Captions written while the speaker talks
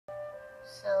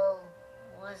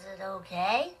Was it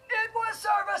okay? It was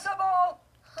serviceable!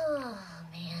 Oh,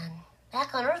 man.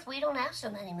 Back on Earth, we don't have so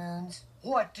many moons.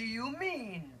 What do you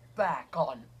mean, back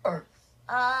on Earth?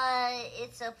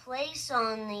 It's a place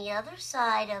on the other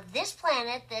side of this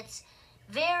planet that's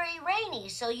very rainy,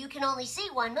 so you can only see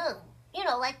one moon. You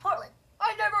know, like Portland.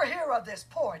 I never hear of this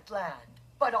Portland.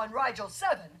 But on Rigel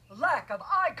 7, lack of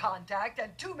eye contact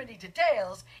and too many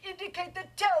details indicate the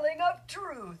telling of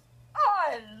truth.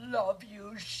 I love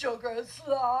you, sugar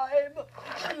slime.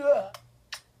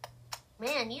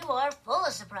 Man, you are full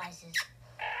of surprises.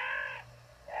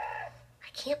 I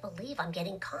can't believe I'm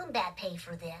getting combat pay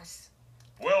for this.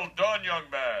 Well done, young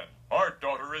man. Our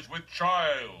daughter is with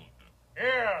child.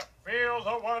 Here, feel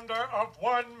the wonder of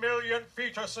 1 million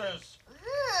fetuses.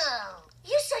 Ugh.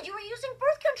 You said you were using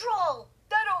birth control.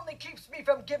 That only keeps me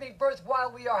from giving birth while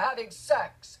we are having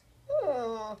sex.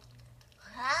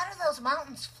 How do those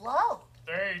mountains float?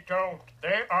 They don't.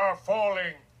 They are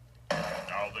falling.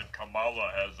 Now that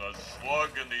Camala has a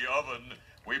slug in the oven,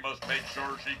 we must make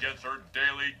sure she gets her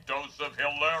daily dose of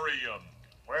hilarium.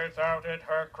 Without it,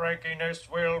 her crankiness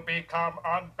will become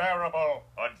unbearable.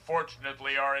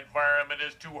 Unfortunately, our environment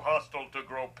is too hostile to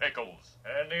grow pickles.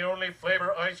 And the only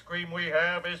flavor ice cream we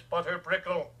have is butter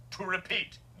brickle. To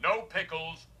repeat, no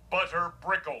pickles, butter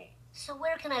brickle. So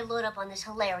where can I load up on this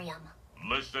hilarium?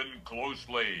 Listen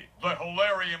closely. The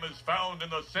hilarium is found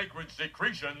in the sacred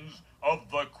secretions of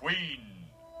the Queen.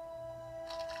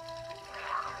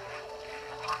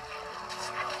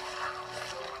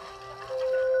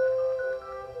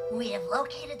 We have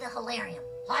located the hilarium.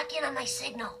 Lock in on my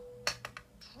signal.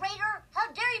 Traitor!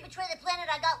 How dare you betray the planet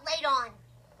I got laid on?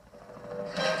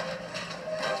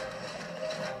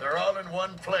 They're all in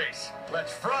one place.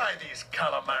 Let's fry these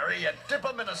calamari and dip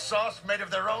them in a sauce made of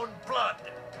their own blood.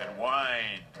 And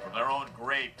wine from their own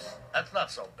grapes. That's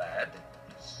not so bad.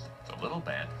 It's a little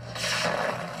bad.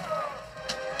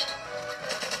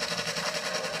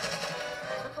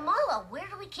 So, Camala, where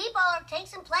do we keep all our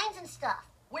tanks and planes and stuff?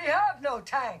 We have no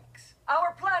tanks.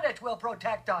 Our planet will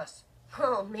protect us.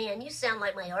 Oh, man, you sound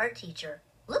like my art teacher.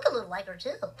 Look a little like her,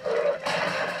 too.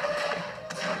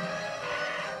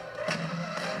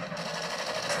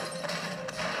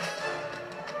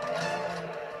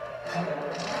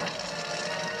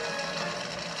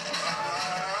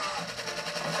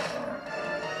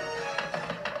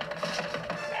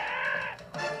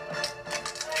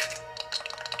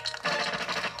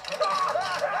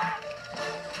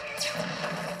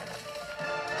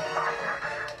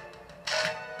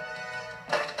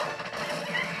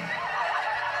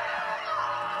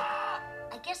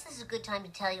 Good time to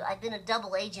tell you I've been a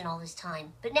double agent all this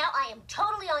time, but now I am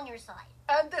totally on your side.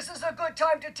 And this is a good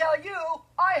time to tell you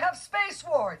I have space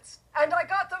warts, and I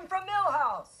got them from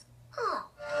Millhouse. Oh.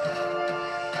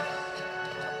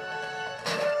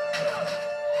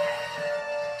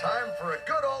 Time for a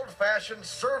good old-fashioned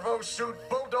servo suit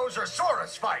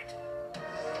bulldozer-saurus fight.